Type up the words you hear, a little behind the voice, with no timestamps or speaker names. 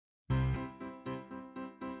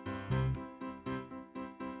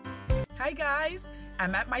Hi guys,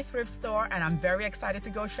 I'm at my thrift store and I'm very excited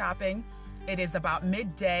to go shopping. It is about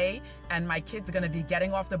midday and my kids are going to be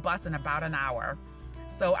getting off the bus in about an hour.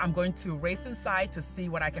 So I'm going to race inside to see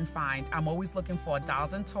what I can find. I'm always looking for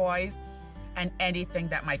dolls and toys and anything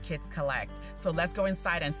that my kids collect. So let's go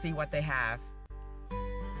inside and see what they have.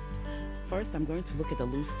 First, I'm going to look at the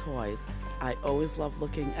loose toys. I always love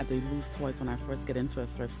looking at the loose toys when I first get into a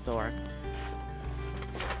thrift store.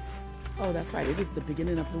 Oh, that's right, it is the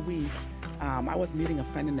beginning of the week. I was meeting a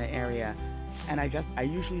friend in the area, and I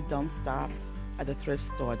usually don't stop at the thrift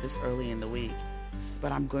store this early in the week,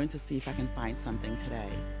 but I'm going to see if I can find something today.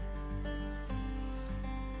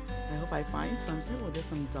 I hope I find something. Oh, there's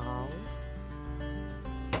some dolls.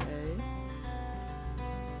 Okay.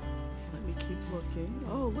 Let me keep looking.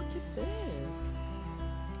 Oh, look at this.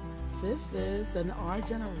 This is an our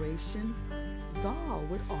generation doll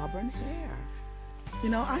with auburn hair. You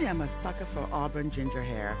know, I am a sucker for auburn ginger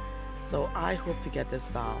hair, so I hope to get this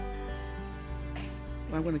doll.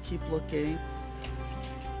 I'm going to keep looking.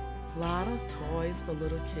 A lot of toys for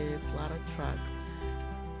little kids, a lot of trucks.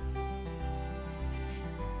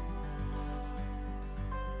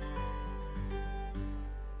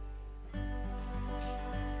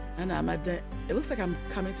 And it looks like I'm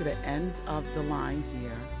coming to the end of the line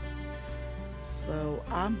here. So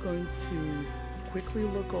I'm going to quickly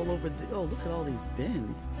look all over oh, look at all these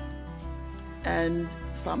bins. And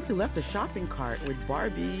somebody left a shopping cart with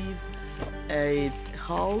Barbies, a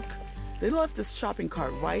Hulk. They left this shopping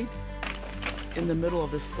cart right in the middle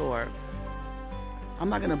of the store. I'm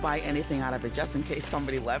not gonna buy anything out of it just in case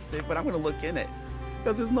somebody left it, but I'm gonna look in it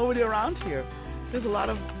because there's nobody around here. There's a lot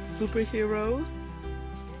of superheroes.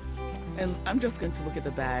 And I'm just going to look at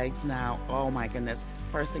the bags now. Oh my goodness.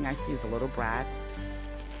 First thing I see is a little Bratz.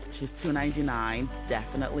 She's $2.99,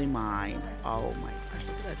 definitely mine. Oh my gosh,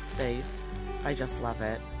 look at that face. I just love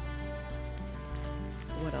it.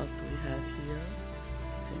 What else do we have here?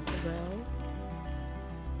 Tinkerbell.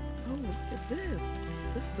 Oh, look at this.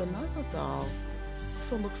 This is another doll.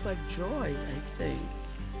 This one looks like Joy, I think.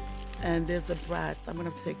 And there's a Bratz. I'm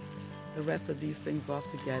gonna have to take the rest of these things off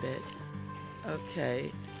to get it.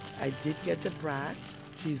 Okay, I did get the Bratz.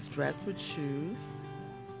 She's dressed with shoes.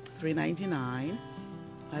 $3.99.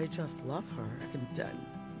 I just love her. I can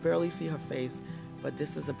barely see her face, but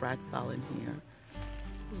this is a Bratz doll in here.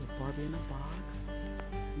 Ooh, Barbie in a box.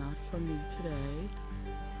 Not for me today.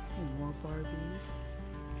 Oh, more Barbies.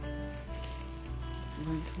 I'm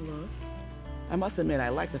going to look. I must admit, I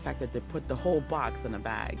like the fact that they put the whole box in a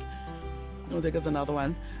bag. Oh, there goes another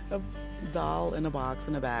one. A doll in a box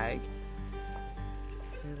in a bag.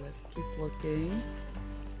 Okay, let's keep looking.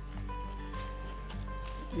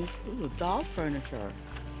 This doll furniture.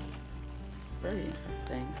 It's very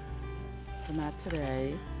interesting. But not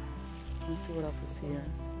today. Let's see what else is here.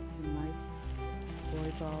 Some nice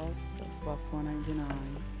boy dolls. That's about $4.99.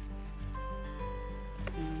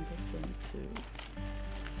 And I'm just going to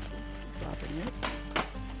dropping it.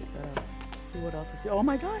 See what else is here. Oh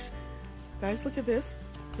my gosh! Guys, look at this.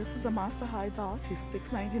 This is a Monster High doll. She's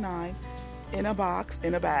 $6.99 in a box,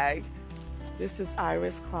 in a bag. This is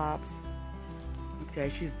Iris Clops. Okay,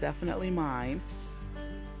 she's definitely mine.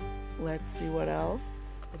 Let's see what else.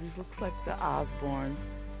 Oh, these looks like the Osbournes.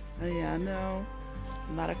 Oh yeah, no,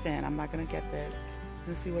 I'm not a fan. I'm not gonna get this.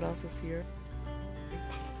 Let's see what else is here.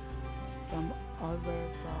 Some other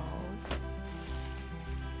dolls.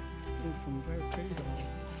 And some very pretty dolls.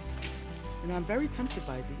 And I'm very tempted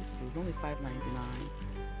by these two. It's only $5.99.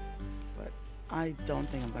 But I don't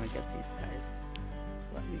think I'm gonna get these guys.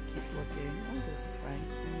 Let me keep looking. Oh, there's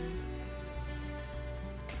Frankie.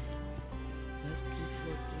 Let's keep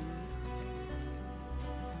looking.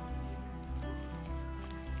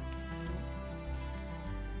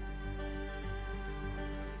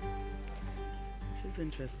 She's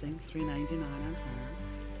interesting. $3.99 on her.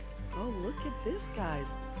 Oh, look at this, guys.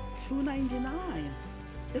 $2.99.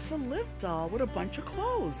 It's a Liv doll with a bunch of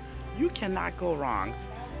clothes. You cannot go wrong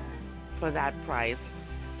for that price.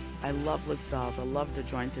 I love Liv dolls. I love the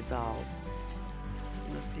jointed dolls.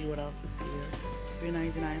 Let's see what else is here.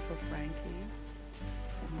 $3.99 for Frankie.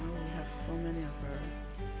 Oh, we have so many of her.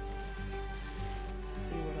 Let's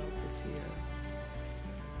see what else is here.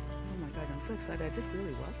 Oh my God, I'm so excited. I did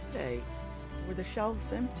really well today. With the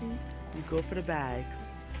shelves empty, you go for the bags.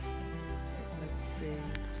 Let's see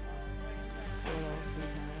what else we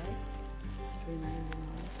have. $3.99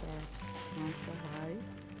 for Monster High.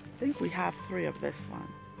 I think we have 3 of this one.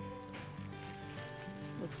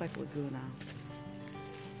 Looks like Laguna.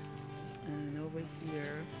 And over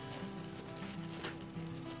here,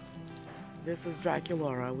 this is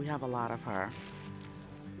Draculaura. We have a lot of her.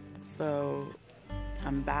 So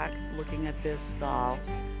I'm back looking at this doll.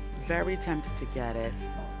 Very tempted to get it.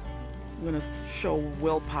 I'm gonna show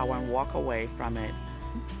willpower and walk away from it.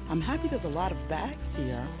 I'm happy there's a lot of bags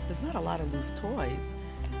here. There's not a lot of loose toys.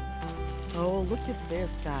 Oh, look at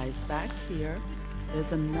this, guys. Back here,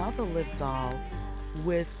 there's another lip doll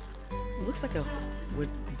with, looks like a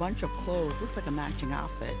bunch of clothes. Looks like a matching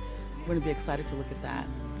outfit. I'm gonna be excited to look at that.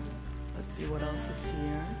 Let's see what else is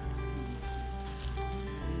here.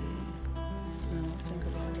 Think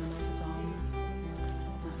about another doll.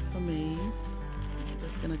 Not for me. I'm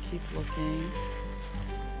just gonna keep looking.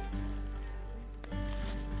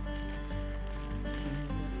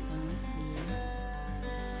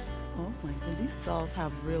 Oh my god, these dolls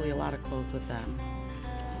have really a lot of clothes with them.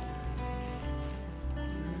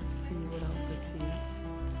 Let's see what else is here.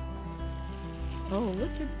 Oh,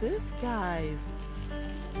 look at this, guys.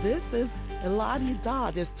 This is a Lottie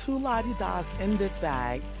doll. There's 2 Lottie dolls in this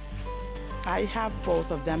bag. I have both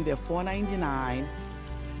of them. They're $4.99.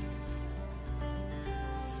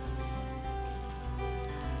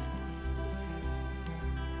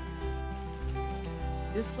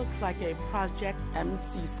 This looks like a Project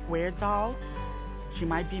MC Square doll. She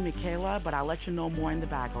might be McKeyla, but I'll let you know more in the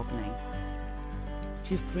bag opening.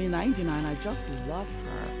 She's $3.99. I just love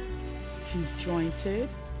her. She's jointed,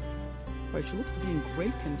 but she looks to be in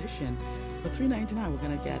great condition. For $3.99, we're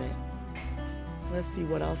gonna get it. Let's see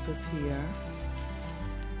what else is here.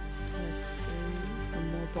 Let's see,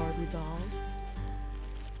 some more Barbie dolls.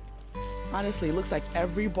 Honestly, it looks like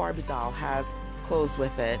every Barbie doll has clothes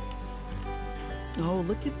with it. Oh,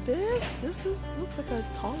 look at this. Looks like a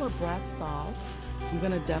taller Bratz doll. I'm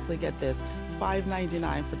gonna definitely get this.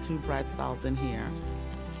 $5.99 for 2 Bratz dolls in here.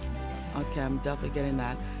 Okay, I'm definitely getting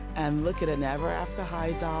that. And look at an Ever After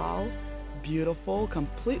High doll. Beautiful,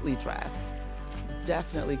 completely dressed.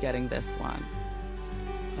 Definitely getting this one.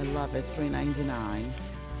 I love it, $3.99.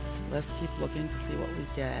 Let's keep looking to see what we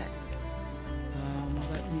get.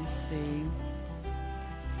 Let me see.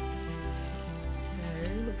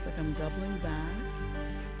 Okay, looks like I'm doubling back.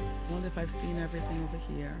 Wonder if I've seen everything over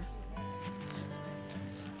here.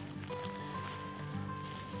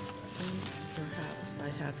 Perhaps I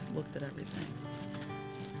have looked at everything.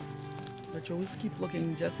 But you always keep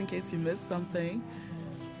looking just in case you miss something.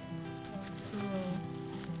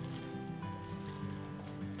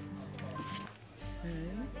 Okay,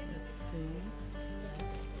 let's see.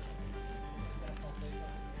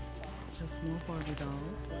 Just more Barbie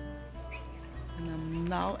dolls. And I'm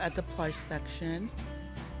now at the plush section.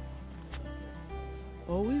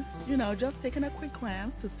 Always, you know, just taking a quick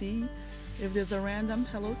glance to see if there's a random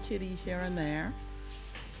Hello Kitty here and there.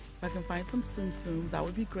 If I can find some Tsum Tsums, that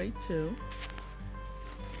would be great too.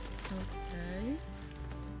 Okay.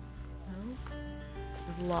 Oh.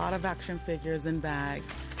 There's a lot of action figures in bags.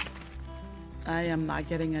 I am not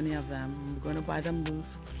getting any of them. I'm going to buy them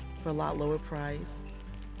loose for a lot lower price.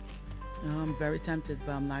 I'm very tempted,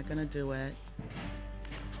 but I'm not going to do it.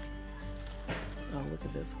 Oh, look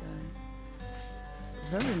at this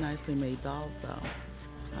guy. Very nicely made dolls, though.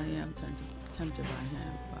 I am tempted by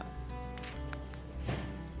him, but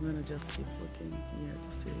I'm going to just keep looking here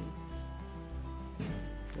to see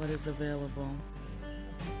what is available.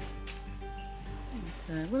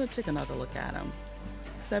 Okay, I'm going to take another look at him.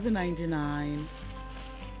 $7.99.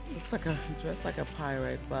 Looks like dressed like a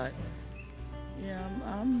pirate, but yeah, no,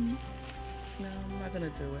 I'm not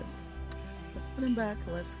going to do it. Let's put him back.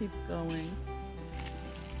 Let's keep going.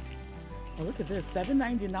 Oh, look at this,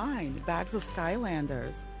 $7.99, bags of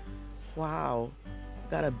Skylanders. Wow,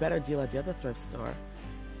 got a better deal at the other thrift store.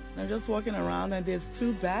 I'm just walking around and there's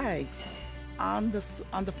 2 bags on the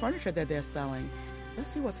furniture that they're selling. Let's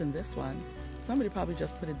see what's in this one. Somebody probably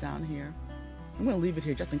just put it down here. I'm gonna leave it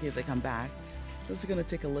here just in case they come back. Just gonna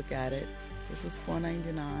take a look at it. This is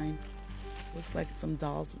 $4.99. Looks like some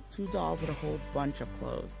dolls, 2 dolls with a whole bunch of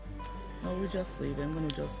clothes. No, we just leave it. I'm gonna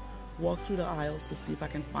just walk through the aisles to see if I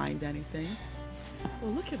can find anything.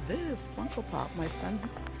 Well, look at this, Funko Pop. My son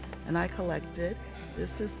and I collected.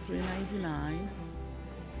 This is $3.99.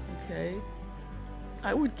 Okay.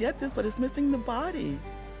 I would get this, but it's missing the body.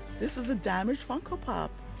 This is a damaged Funko Pop.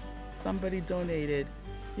 Somebody donated.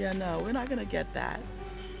 Yeah, no, we're not gonna get that.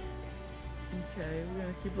 Okay, we're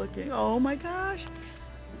gonna keep looking. Oh my gosh,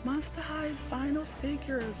 Monster High vinyl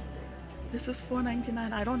figures. This is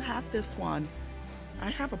 $4.99. I don't have this one. I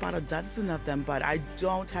have about a dozen of them, but I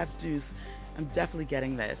don't have Duece. I'm definitely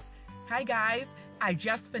getting this. Hi guys, I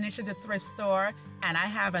just finished at the thrift store and I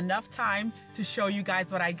have enough time to show you guys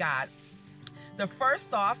what I got. The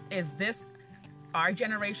first off is this Our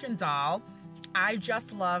Generation doll. I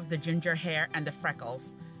just love the ginger hair and the freckles.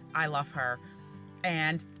 I love her.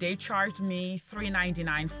 and they charged me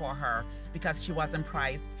 $3.99 for her because she wasn't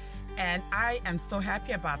priced. And I am so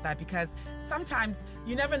happy about that, because sometimes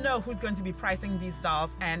you never know who's going to be pricing these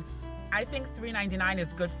dolls, and I think $3.99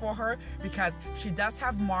 is good for her because she does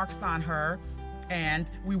have marks on her, and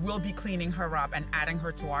we will be cleaning her up and adding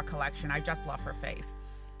her to our collection. I just love her face.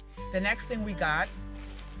 The next thing we got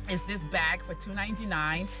is this bag for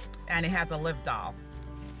 $2.99, and it has a Liv doll.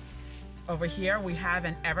 Over here we have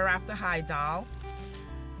an Ever After High doll,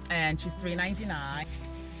 and she's $3.99.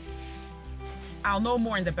 I'll know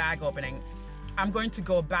more in the bag opening. I'm going to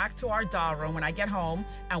go back to our doll room when I get home,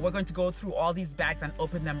 and we're going to go through all these bags and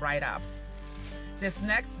open them right up. This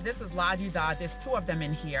is La Di Da. There's two of them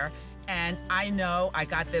in here, and I know I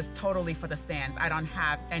got this totally for the stands. I don't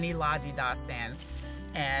have any La Di Da stands,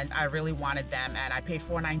 and I really wanted them, and I paid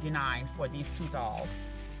 $4.99 for these two dolls.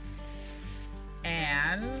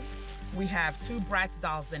 And we have two Bratz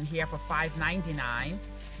dolls in here for $5.99.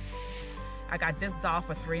 I got this doll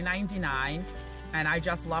for $3.99, and I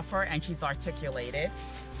just love her, and she's articulated.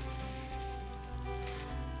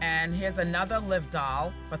 And here's another Liv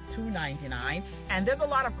doll for $2.99, and there's a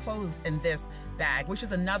lot of clothes in this bag, which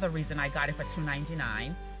is another reason I got it for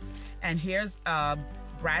 $2.99. And here's a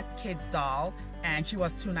Bratz Kidz doll, and she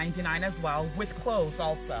was $2.99 as well, with clothes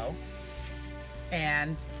also.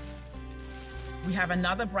 And we have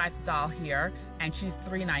another Bratz doll here, and she's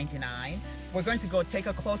 $3.99. We're going to go take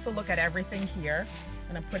a closer look at everything here.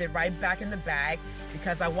 I'm gonna put it right back in the bag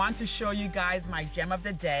because I want to show you guys my gem of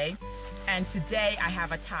the day. And today I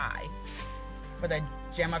have a tie for the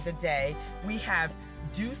gem of the day. We have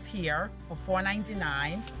Duece here for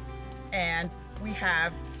 $4.99, and we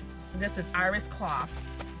have, this is Iris Clops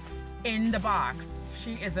in the box.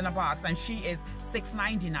 She is in a box, and she is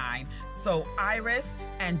 $6.99. So Iris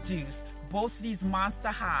and Duece, both these monster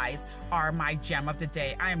highs are my gem of the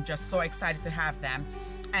day. I am just so excited to have them.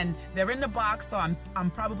 And they're in the box, so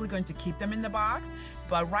I'm probably going to keep them in the box.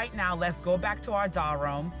 But right now, let's go back to our doll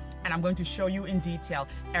room, and I'm going to show you in detail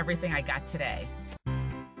everything I got today.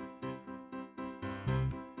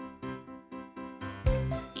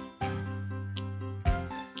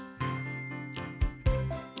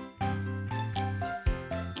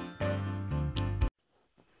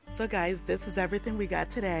 So guys, this is everything we got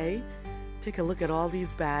today. Take a look at all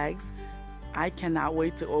these bags. I cannot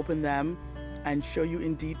wait to open them and show you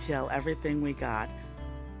in detail everything we got.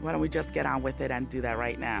 Why don't we just get on with it and do that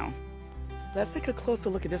right now. Let's take a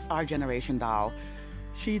closer look at this Our Generation doll.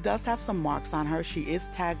 She does have some marks on her. She is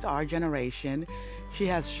tagged Our Generation. She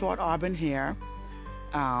has short auburn hair,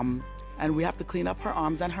 and we have to clean up her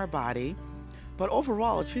arms and her body. But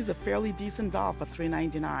overall, she's a fairly decent doll for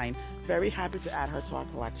 $3.99. Very happy to add her to our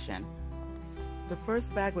collection. The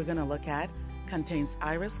first bag we're gonna look at contains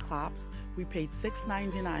Iris Clops. We paid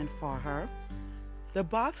 $6.99 for her. The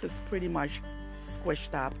box is pretty much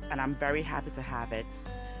squished up, and I'm very happy to have it.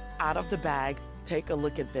 Out of the bag, take a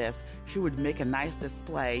look at this. She would make a nice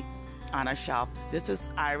display on a shelf. This is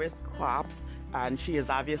Iris Clops, and she is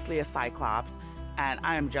obviously a Cyclops, and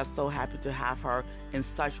I am just so happy to have her in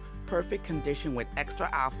such perfect condition with extra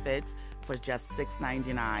outfits for just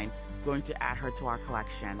 $6.99. Going to add her to our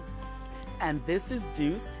collection. And this is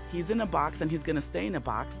Duece. He's in a box, and he's gonna stay in a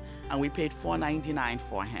box, and we paid $4.99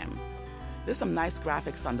 for him. There's some nice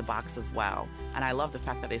graphics on the box as well, and I love the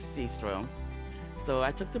fact that it's see-through. So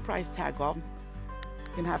I took the price tag off.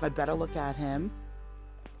 You can have a better look at him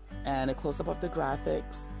and a close-up of the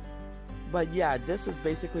graphics. But yeah, this is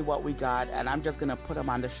basically what we got, and I'm just gonna put him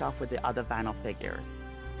on the shelf with the other vinyl figures.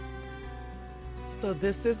 So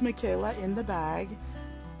this is McKeyla in the bag,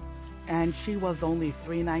 and she was only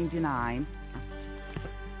 $3.99.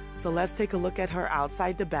 So let's take a look at her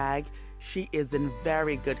outside the bag. She is in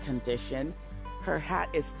very good condition. Her hat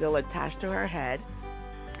is still attached to her head.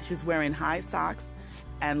 She's wearing high socks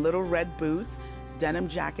and little red boots, denim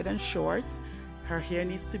jacket and shorts. Her hair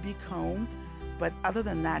needs to be combed, but other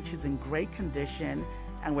than that, she's in great condition,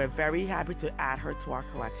 and we're very happy to add her to our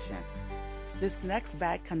collection. This next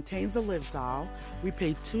bag contains a Liv doll. We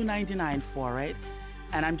paid $2.99 for it,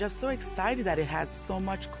 and I'm just so excited that it has so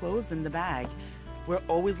much clothes in the bag. We're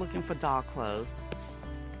always looking for doll clothes.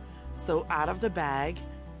 So out of the bag,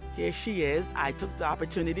 here she is. I took the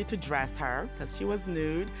opportunity to dress her because she was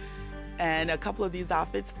nude, and a couple of these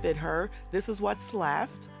outfits fit her. This is what's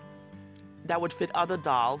left that would fit other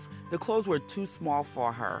dolls. The clothes were too small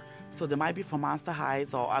for her, so they might be for Monster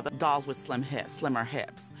Highs or other dolls with slimmer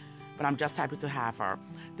hips. But I'm just happy to have her.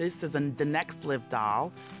 This is the next Liv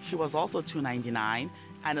doll. She was also $2.99,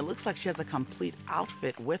 and it looks like she has a complete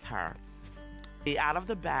outfit with her. Out of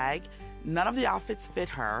the bag, none of the outfits fit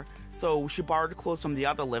her, so she borrowed clothes from the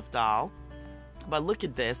other Liv doll. But look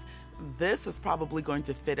at this. This is probably going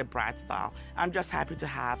to fit a Bratz doll. I'm just happy to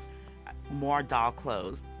have more doll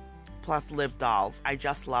clothes. Plus Liv dolls. I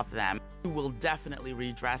just love them. We will definitely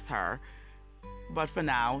redress her. But for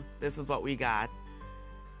now, this is what we got.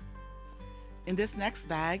 In this next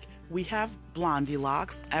bag, we have Blondie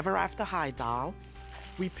Lockes, Ever After High doll.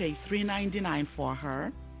 We paid $3.99 for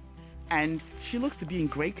her. And she looks to be in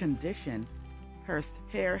great condition. Her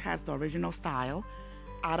hair has the original style.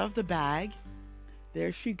 Out of the bag,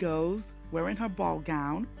 there she goes, wearing her ball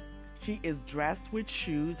gown. She is dressed with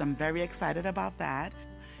shoes. I'm very excited about that.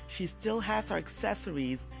 She still has her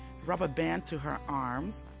accessories, rubber band to her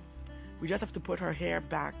arms. We just have to put her hair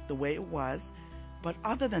back the way it was. But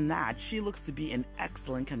other than that, she looks to be in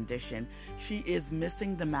excellent condition. She is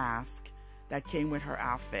missing the mask that came with her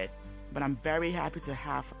outfit, but I'm very happy to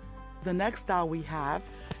have her. The next doll we have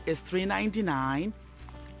is $3.99.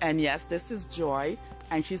 And yes, this is Joy,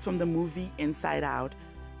 and she's from the movie Inside Out.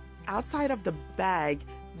 Outside of the bag,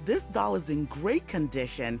 this doll is in great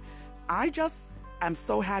condition. I'm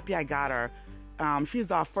so happy I got her.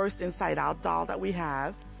 She's our first Inside Out doll that we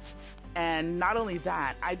have. And not only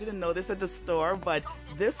that, I didn't know this at the store, but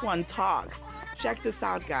this one talks. Check this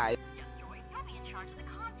out, guys. Yes, Joy. Have me in charge of the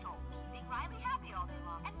console, keeping Riley happy all day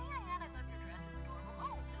long. And may I add, I love your dress.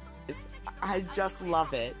 It's adorable. Oh, I just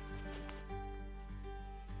love it.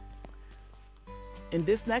 In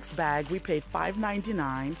this next bag, we paid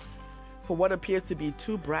 $5.99 for what appears to be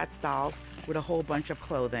 2 Bratz dolls with a whole bunch of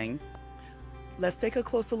clothing. Let's take a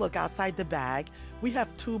closer look outside the bag. We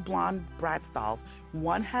have 2 blonde Bratz dolls.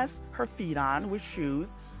 One has her feet on with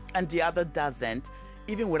shoes, and the other doesn't.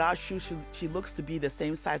 Even without shoes, she looks to be the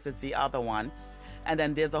same size as the other one. And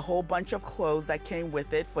then there's a whole bunch of clothes that came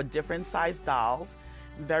with it for different size dolls.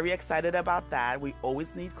 Very excited about that. We always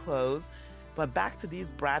need clothes. But back to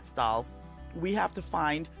these Bratz dolls, we have to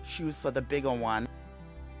find shoes for the bigger one.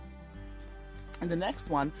 And the next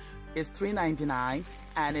one is $3.99,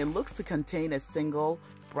 and it looks to contain a single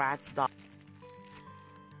Bratz doll.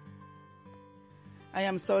 I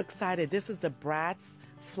am so excited. This is the Bratz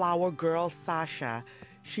Flower Girlz Sasha.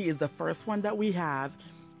 She is the first one that we have,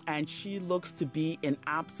 and she looks to be in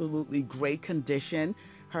absolutely great condition.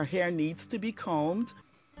 Her hair needs to be combed,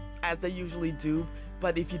 as they usually do,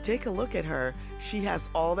 but if you take a look at her, she has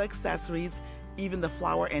all the accessories, even the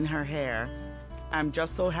flower in her hair. I'm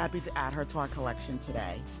just so happy to add her to our collection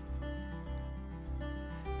today.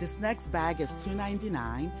 This next bag is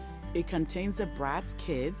 $2.99. It contains the Bratz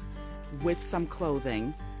Kidz with some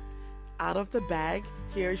clothing. Out of the bag,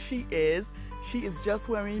 here she is. She is just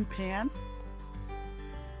wearing pants.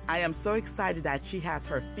 I am so excited that she has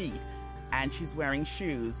her feet and she's wearing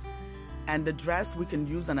shoes. And the dress we can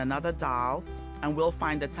use on another doll, and we'll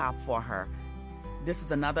find the top for her. This is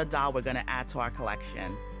another doll we're gonna add to our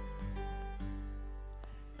collection.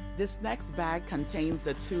 This next bag contains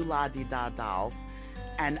the 2 La Di Da dolls.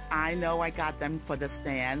 And I know I got them for the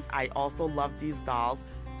stands. I also love these dolls.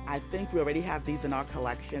 I think we already have these in our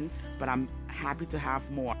collection, but I'm happy to have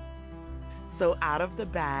more. So out of the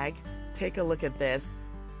bag, take a look at this.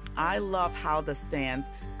 I love how the stands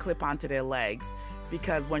clip onto their legs,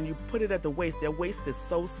 because when you put it at the waist, their waist is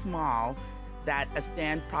so small that a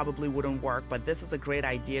stand probably wouldn't work, but this is a great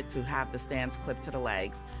idea to have the stands clipped to the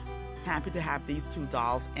legs. Happy to have these 2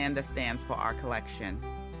 dolls and the stands for our collection.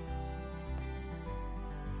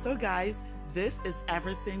 So guys, this is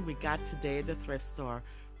everything we got today at the thrift store.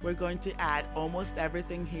 We're going to add almost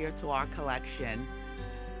everything here to our collection.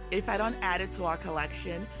 If I don't add it to our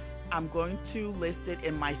collection, I'm going to list it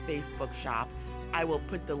in my Facebook shop. I will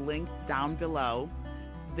put the link down below.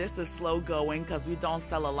 This is slow going because we don't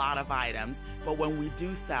sell a lot of items, but when we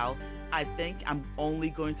do sell, I think I'm only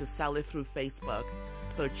going to sell it through Facebook.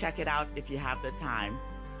 So check it out if you have the time.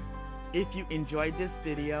 If you enjoyed this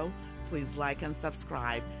video, please like and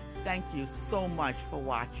subscribe. Thank you so much for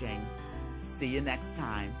watching. See you next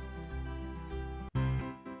time.